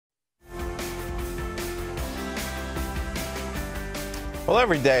Well,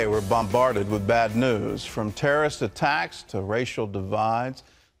 every day we're bombarded with bad news, from terrorist attacks to racial divides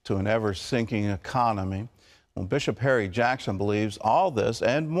to an ever-sinking economy. Well, Bishop Harry Jackson believes all this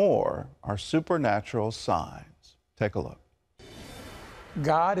and more are supernatural signs. Take a look.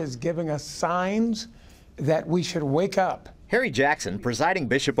 God is giving us signs that we should wake up. Harry Jackson, presiding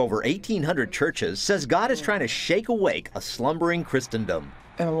bishop over 1,800 churches, says God is trying to shake awake a slumbering Christendom.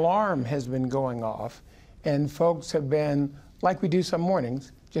 An alarm has been going off, and folks have been, like we do some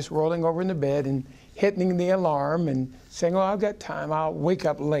mornings, just rolling over in the bed and hitting the alarm and saying, oh, I've got time, I'll wake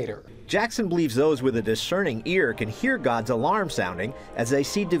up later. Jackson believes those with a discerning ear can hear God's alarm sounding as they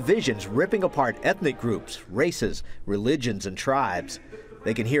see divisions ripping apart ethnic groups, races, religions, and tribes.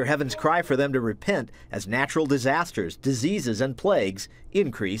 They can hear heaven's cry for them to repent as natural disasters, diseases, and plagues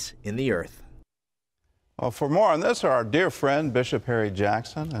increase in the earth. Well, for more on this, our dear friend, Bishop Harry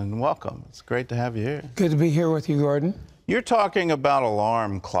Jackson, and welcome. It's great to have you here. Good to be here with you, Gordon. You're talking about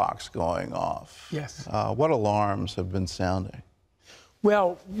alarm clocks going off. Yes. What alarms have been sounding?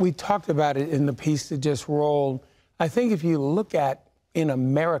 Well, we talked about it in the piece that just rolled. I think if you look at in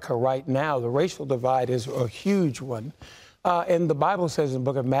America right now, the racial divide is a huge one. And the Bible says in the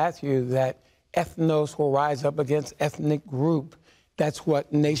book of Matthew that ethnos will rise up against ethnic group. That's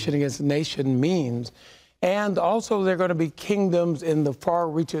what nation against nation means. And also there are going to be kingdoms in the far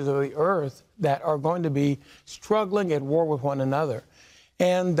reaches of the earth that are going to be struggling at war with one another.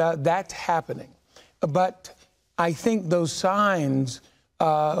 And that's happening. But I think those signs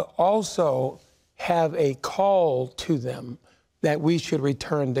also have a call to them that we should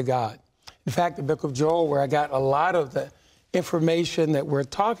return to God. In fact, the book of Joel, where I got a lot of the information that we're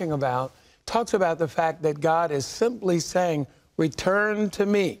talking about, talks about the fact that God is simply saying, return to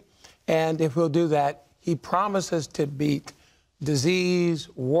me. And if we'll do that, he promises to beat disease,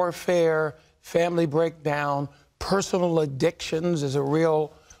 warfare, family breakdown, personal addictions is a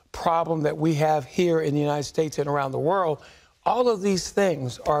real problem that we have here in the United States and around the world. All of these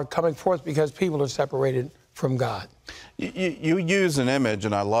things are coming forth because people are separated from God. You use an image,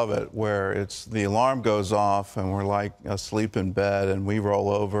 and I love it, where it's the alarm goes off and we're like asleep in bed and we roll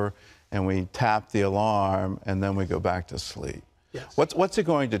over and we tap the alarm and then we go back to sleep. Yes. What's it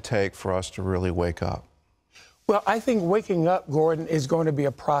going to take for us to really wake up? Well, I think waking up, Gordon, is going to be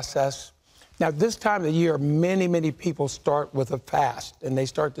a process. Now, this time of the year, many, many people start with a fast and they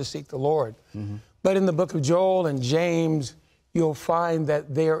start to seek the Lord. Mm-hmm. But in the book of Joel and James, you'll find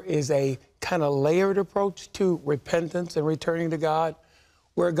that there is a kind of layered approach to repentance and returning to God,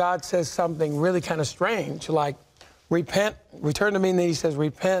 where God says something really kind of strange, like repent, return to me, and then he says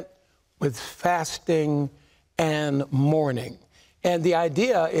repent with fasting and mourning. And the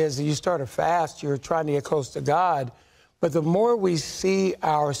idea is that you start a fast, you're trying to get close to God, but the more we see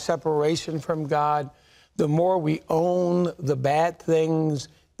our separation from God, the more we own the bad things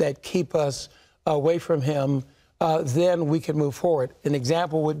that keep us away from him, then we can move forward. An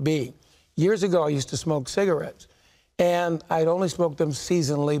example would be, years ago I used to smoke cigarettes, and I'd only smoked them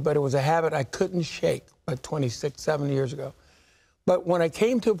seasonally, but it was a habit I couldn't shake, about 26, 7 years ago. But when I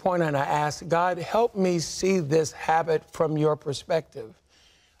came to a point and I asked, God, help me see this habit from your perspective,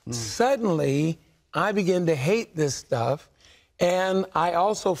 suddenly I began to hate this stuff, and I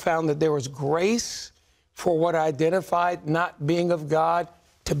also found that there was grace for what I identified not being of God,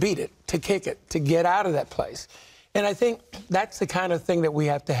 to beat it, to kick it, to get out of that place. And I think that's the kind of thing that we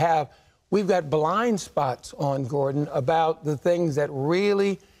have to have. We've got blind spots on, Gordon, about the things that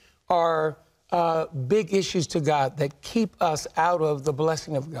really are big issues to God that keep us out of the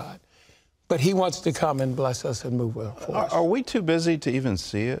blessing of God. But he wants to come and bless us and move well for us. Are we too busy to even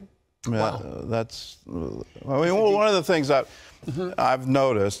see it? I mean, Wow. One of the things I've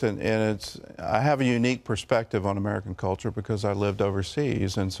noticed, and I have a unique perspective on American culture because I lived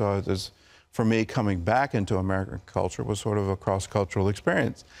overseas, and so for me, coming back into American culture was sort of a cross-cultural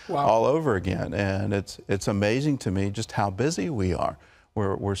experience. Wow. All over again. And it's amazing to me just how busy we are.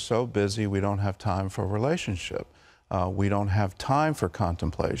 We're so busy, we don't have time for a relationship. We don't have time for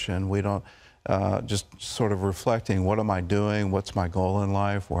contemplation. We don't just sort of reflecting, what am I doing? What's my goal in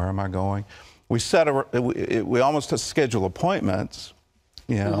life? Where am I going? We almost schedule appointments,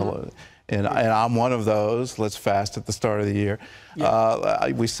 you know, and I'm one of those. Let's fast at the start of the year.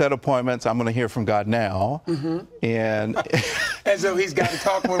 Yeah. We set appointments. I'm going to hear from God now. And as though he's got to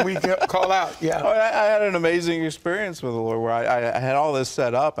talk when we call out. Yeah. I had an amazing experience with the Lord where I had all this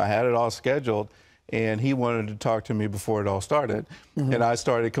set up. I had it all scheduled. And he wanted to talk to me before it all started. And I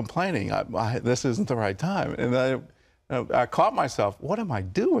started complaining. This isn't the right time. And I caught myself, what am I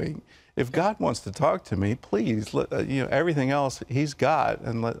doing? If God wants to talk to me, please, everything else he's got,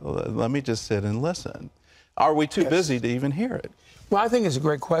 and let me just sit and listen. Are we too busy to even hear it? Well, I think it's a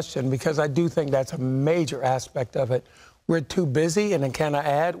great question because I do think that's a major aspect of it. We're too busy, and then can I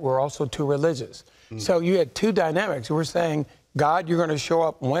add, we're also too religious. So you had two dynamics. We're saying, God, you're going to show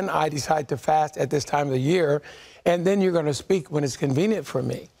up when I decide to fast at this time of the year, and then you're going to speak when it's convenient for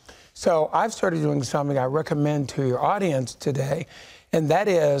me. So I've started doing something I recommend to your audience today, and that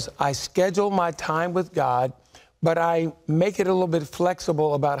is I schedule my time with God, but I make it a little bit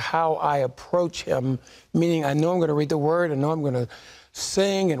flexible about how I approach him, meaning I know I'm going to read the word, I know I'm going to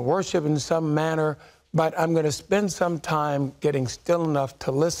sing and worship in some manner, but I'm going to spend some time getting still enough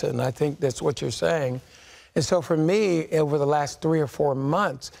to listen. I think that's what you're saying. And so for me, over the last 3 or 4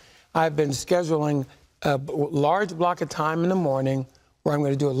 months, I've been scheduling a large block of time in the morning where I'm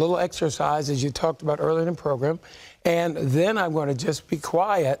going to do a little exercise, as you talked about earlier in the program, and then I'm going to just be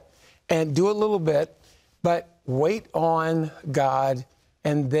quiet and do a little bit, but wait on God.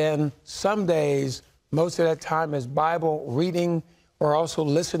 And then some days, most of that time is Bible reading, or also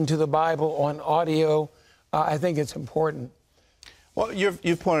listen to the Bible on audio. I think it's important. Well,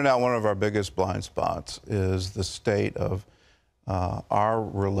 you've pointed out one of our biggest blind spots is the state of our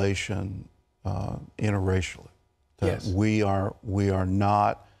relation interracially. That Yes. we are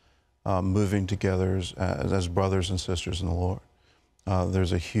not moving together as brothers and sisters in the Lord.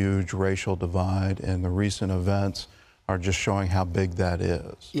 There's a huge racial divide, and the recent events are just showing how big that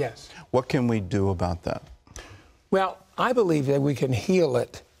is. Yes. What can we do about that? Well, I believe that we can heal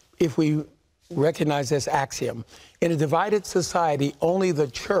it if we recognize this axiom. In a divided society, only the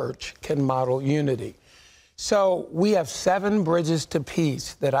church can model unity. So we have 7 bridges to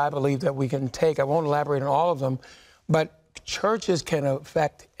peace that I believe that we can take. I won't elaborate on all of them, but churches can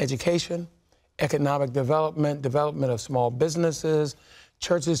affect education, economic development, development of small businesses.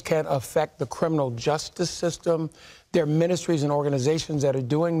 Churches can affect the criminal justice system. There are ministries and organizations that are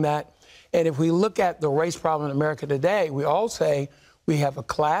doing that. And if we look at the race problem in America today, we all say we have a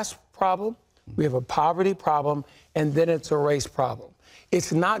class problem, we have a poverty problem, and then it's a race problem.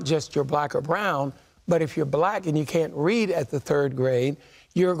 It's not just you're black or brown, but if you're black and you can't read at the 3rd grade,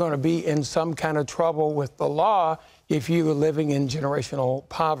 you're going to be in some kind of trouble with the law if you're living in generational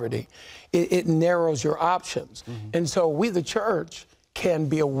poverty. It narrows your options. And so we, the church, can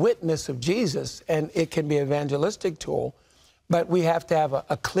be a witness of Jesus, and it can be an evangelistic tool. But we have to have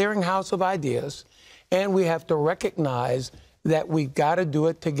a clearinghouse of ideas, and we have to recognize that we've got to do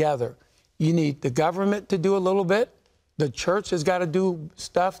it together. You need the government to do a little bit. The church has got to do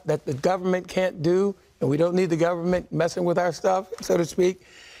stuff that the government can't do, and we don't need the government messing with our stuff, so to speak.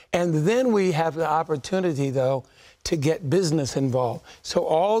 And then we have the opportunity, though, to get business involved. So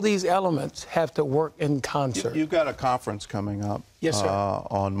all these elements have to work in concert. You've got a conference coming up. Yes, sir.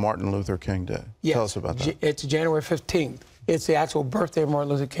 On Martin Luther King Day. Yes. Tell us about that. It's January 15th. It's the actual birthday of Martin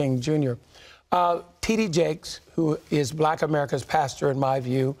Luther King Jr. T.D. Jakes, who is Black America's pastor in my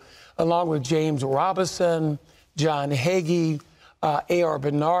view, along with James Robison, John Hagee, A.R.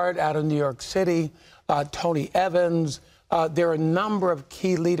 Bernard out of New York City, Tony Evans. There are a number of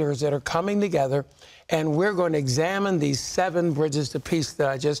key leaders that are coming together, and we're going to examine these 7 bridges to peace that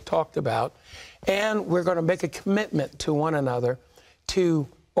I just talked about, and we're going to make a commitment to one another to,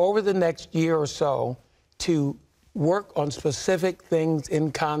 over the next year or so, to work on specific things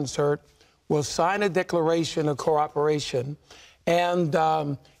in concert. We'll sign a declaration of cooperation,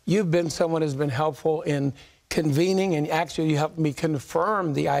 and you've been someone who's been helpful in convening, and actually you helped me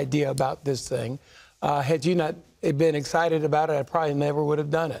confirm the idea about this thing. Had you not been excited about it, I probably never would have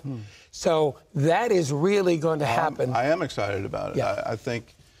done it. So that is really going to happen. I am excited about it. Yeah. I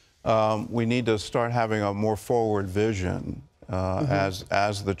think we need to start having a more forward vision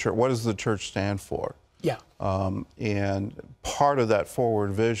as the church. What does the church stand for? Yeah. And part of that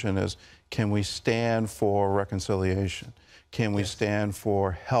forward vision is, can we stand for reconciliation? Can we stand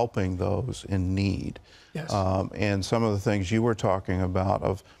for helping those in need? Yes. And some of the things you were talking about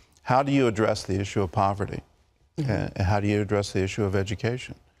of how do you address the issue of poverty? And how do you address the issue of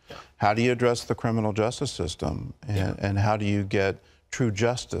education? How do you address the criminal justice system? And how do you get true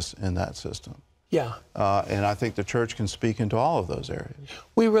justice in that system? Yeah. And I think the church can speak into all of those areas.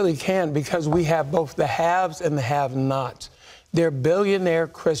 We really can, because we have both the haves and the have-nots. They're billionaire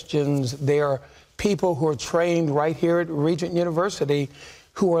Christians. They are people who are trained right here at Regent University,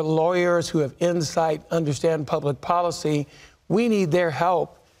 who are lawyers, who have insight, understand public policy. We need their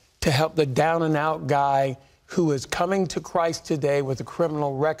help to help the down-and-out guy who is coming to Christ today with a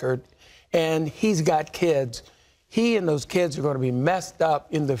criminal record, and he's got kids. He and those kids are going to be messed up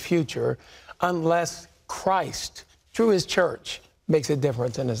in the future unless Christ, through his church, makes a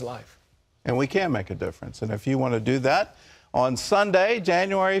difference in his life. And we can make a difference. And if you want to do that, On Sunday,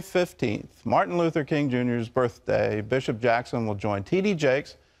 January 15th, Martin Luther King Jr.'s birthday, Bishop Jackson will join T.D.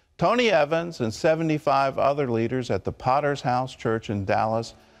 Jakes, Tony Evans, and 75 other leaders at the Potter's House Church in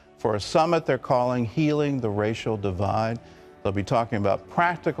Dallas for a summit they're calling Healing the Racial Divide. They'll be talking about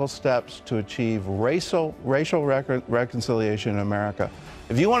practical steps to achieve racial reconciliation in America.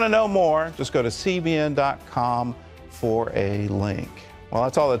 If you want to know more, just go to cbn.com for a link. Well,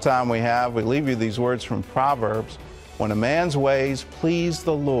 that's all the time we have. We leave you these words from Proverbs. When a man's ways please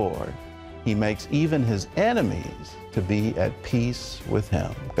the Lord, he makes even his enemies to be at peace with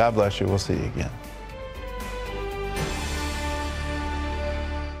him. God bless you. We'll see you again.